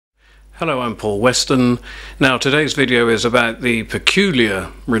Hello, I'm Paul Weston. Now, today's video is about the peculiar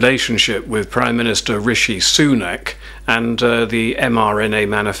relationship with Prime Minister Rishi Sunak and the mRNA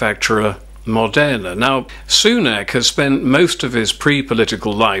manufacturer Moderna. Now, Sunak has spent most of his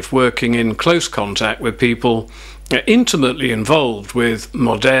pre-political life working in close contact with people intimately involved with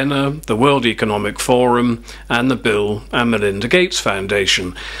Moderna, the World Economic Forum, and the Bill and Melinda Gates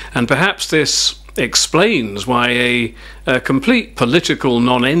Foundation. And perhaps this explains why a complete political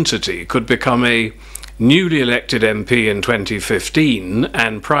non-entity could become a newly elected MP in 2015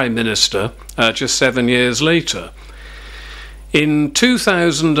 and Prime Minister just 7 years later. In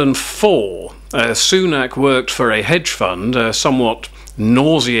 2004, Sunak worked for a hedge fund, somewhat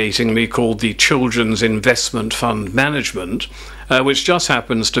nauseatingly called the Children's Investment Fund Management, which just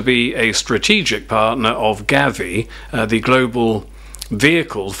happens to be a strategic partner of Gavi, the global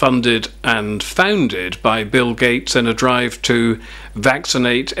vehicle funded and founded by Bill Gates in a drive to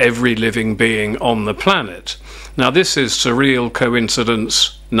vaccinate every living being on the planet. Now, this is surreal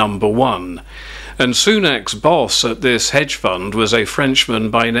coincidence number one. And Sunak's boss at this hedge fund was a Frenchman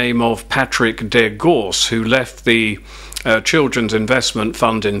by name of Patrick Degausse, who left the Children's Investment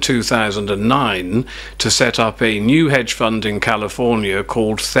Fund in 2009 to set up a new hedge fund in California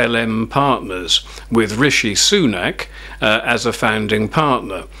called Thelem Partners, with Rishi Sunak as a founding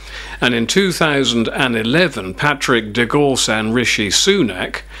partner. And in 2011, Patrick Degausse and Rishi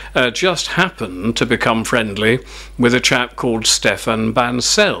Sunak just happened to become friendly with a chap called Stéphane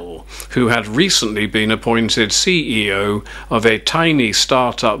Bancel, who had recently been appointed CEO of a tiny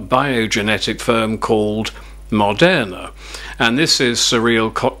startup biogenetic firm called Moderna. And this is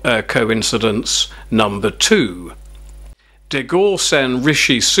surreal coincidence number two. Degausse and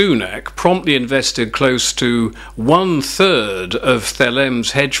Rishi Sunak promptly invested close to 1/3 of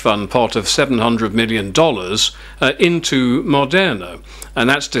Thelem's hedge fund pot of $700 million into Moderna. And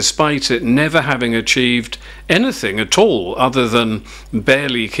that's despite it never having achieved anything at all other than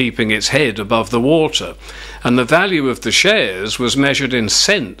barely keeping its head above the water. And the value of the shares was measured in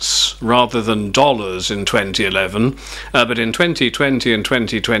cents rather than dollars in 2011, but in 2020 and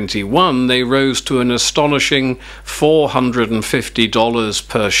 2021 they rose to an astonishing $450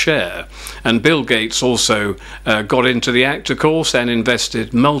 per share. And Bill Gates also got into the act, of course, and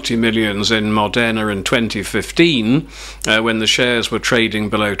invested multi-millions in Moderna in 2015 when the shares were trading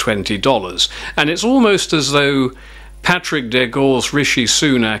below $20. And it's almost as though Patrick Degausse, Rishi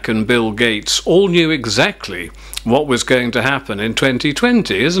Sunak and Bill Gates all knew exactly what was going to happen in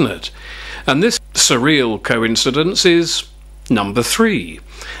 2020, isn't it? And this surreal coincidence is number three.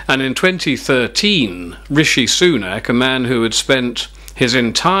 And in 2013, Rishi Sunak, a man who had spent his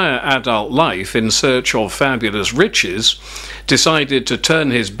entire adult life in search of fabulous riches, decided to turn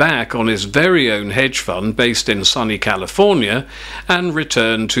his back on his very own hedge fund based in sunny California and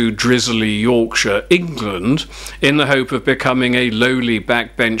return to drizzly Yorkshire, England, in the hope of becoming a lowly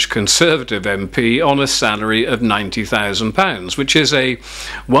backbench Conservative MP on a salary of £90,000, which is a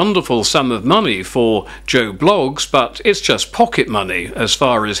wonderful sum of money for Joe Bloggs, but it's just pocket money as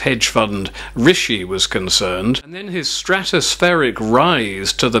far as hedge fund Rishi was concerned. And then his stratospheric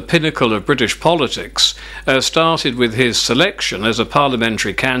rise to the pinnacle of British politics started with his selection as a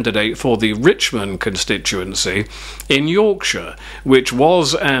parliamentary candidate for the Richmond constituency in Yorkshire, which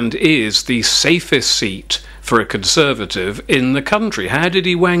was and is the safest seat for a Conservative in the country. How did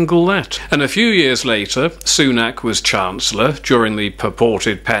he wangle that? And a few years later, Sunak was Chancellor during the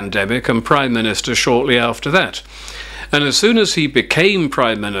purported pandemic and Prime Minister shortly after that. And as soon as he became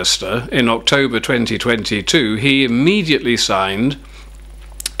Prime Minister in October 2022, he immediately signed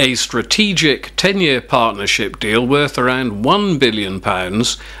a strategic 10-year partnership deal worth around £1 billion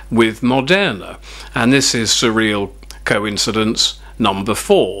with Moderna. And this is surreal coincidence number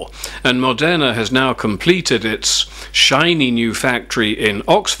four. And Moderna has now completed its shiny new factory in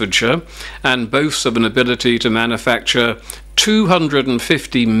Oxfordshire and boasts of an ability to manufacture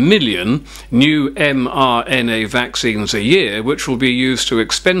 250 million new mRNA vaccines a year, which will be used to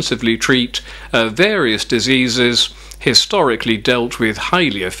expensively treat various diseases historically dealt with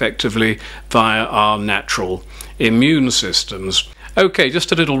highly effectively via our natural immune systems. Okay,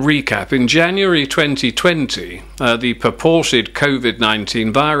 just a little recap. In January 2020, the purported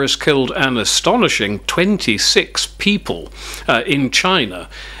COVID-19 virus killed an astonishing 26 people in China,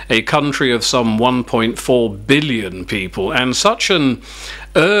 a country of some 1.4 billion people, and such an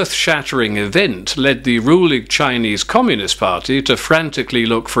earth-shattering event led the ruling Chinese Communist Party to frantically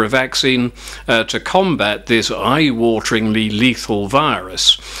look for a vaccine to combat this eye-wateringly lethal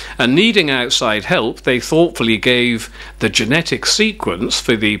virus. And needing outside help, they thoughtfully gave the genetic sequence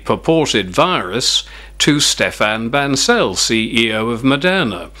for the purported virus to Stéphane Bancel, CEO of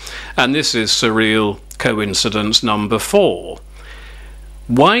Moderna. And this is surreal coincidence number 4.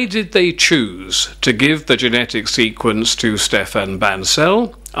 Why did they choose to give the genetic sequence to Stéphane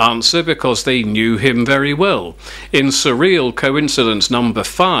Bancel? Answer: because they knew him very well. In surreal coincidence number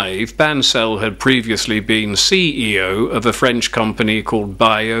 5, Bancel had previously been CEO of a French company called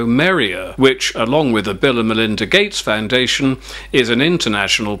bioMérieux, which, along with the Bill and Melinda Gates Foundation, is an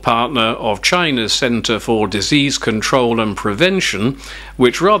international partner of China's Center for Disease Control and Prevention,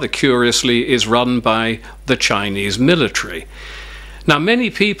 which rather curiously is run by the Chinese military. Now, many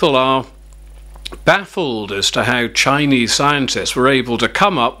people are baffled as to how Chinese scientists were able to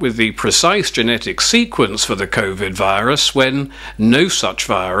come up with the precise genetic sequence for the COVID virus when no such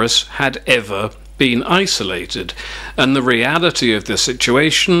virus had ever been isolated. And the reality of the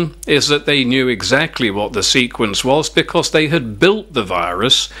situation is that they knew exactly what the sequence was because they had built the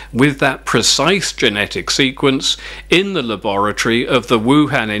virus with that precise genetic sequence in the laboratory of the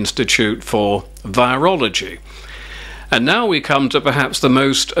Wuhan Institute for Virology. And now we come to perhaps the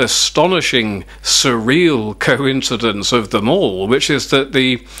most astonishing, surreal coincidence of them all, which is that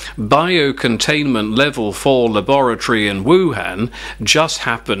the biocontainment level 4 laboratory in Wuhan just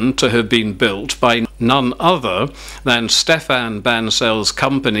happened to have been built by none other than Stéphane Bancel's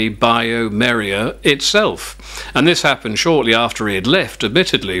company bioMérieux itself. And this happened shortly after he had left,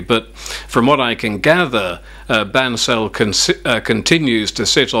 admittedly, but from what I can gather, Bancel continues to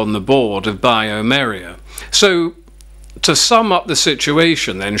sit on the board of bioMérieux. So, to sum up the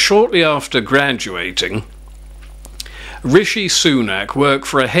situation then, shortly after graduating, Rishi Sunak worked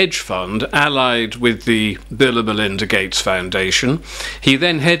for a hedge fund allied with the Bill and Melinda Gates Foundation. He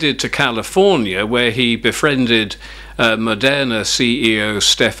then headed to California, where he befriended Moderna CEO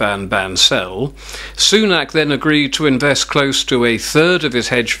Stéphane Bancel. Sunak then agreed to invest close to a third of his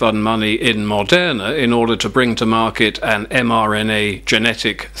hedge fund money in Moderna in order to bring to market an mRNA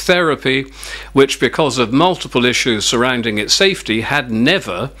genetic therapy, which, because of multiple issues surrounding its safety, had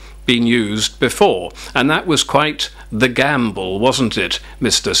never been used before. And that was quite the gamble, wasn't it,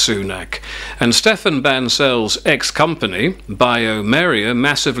 Mr. Sunak? And Stéphane Bancel's ex-company, bioMérieux,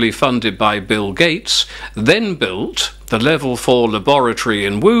 massively funded by Bill Gates, then built the Level 4 laboratory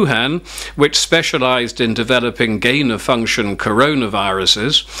in Wuhan, which specialized in developing gain-of-function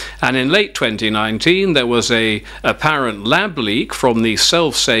coronaviruses. And in late 2019, there was an apparent lab leak from the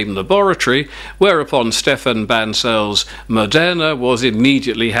self-same laboratory, whereupon Stéphane Bancel's Moderna was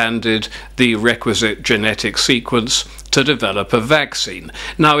immediately handed the requisite genetic sequence to develop a vaccine.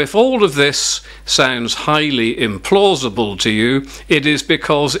 Now, if all of this sounds highly implausible to you, it is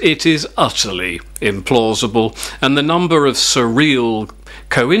because it is utterly implausible, and the number of surreal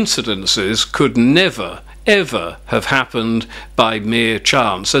coincidences could never, ever have happened by mere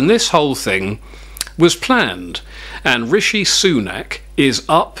chance. And this whole thing was planned, and Rishi Sunak is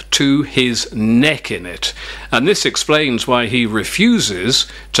up to his neck in it. And this explains why he refuses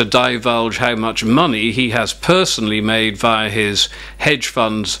to divulge how much money he has personally made via his hedge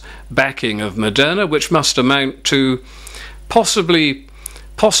fund's backing of Moderna, which must amount to possibly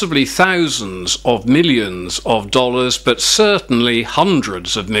thousands of millions of dollars, but certainly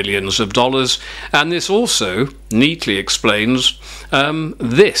hundreds of millions of dollars. And this also neatly explains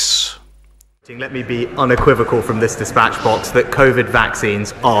this. Let me be unequivocal from this dispatch box that COVID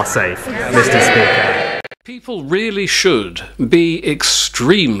vaccines are safe, Mr. Speaker. People really should be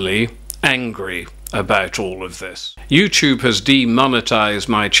extremely angry about all of this. YouTube has demonetized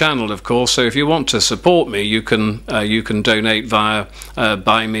my channel, of course, so if you want to support me, you can donate via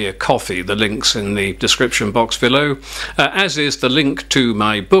Buy Me a Coffee. The link's in the description box below, as is the link to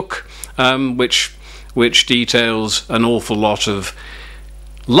my book, which details an awful lot of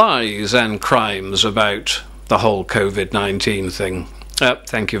lies and crimes about the whole COVID-19 thing.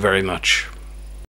 Thank you very much.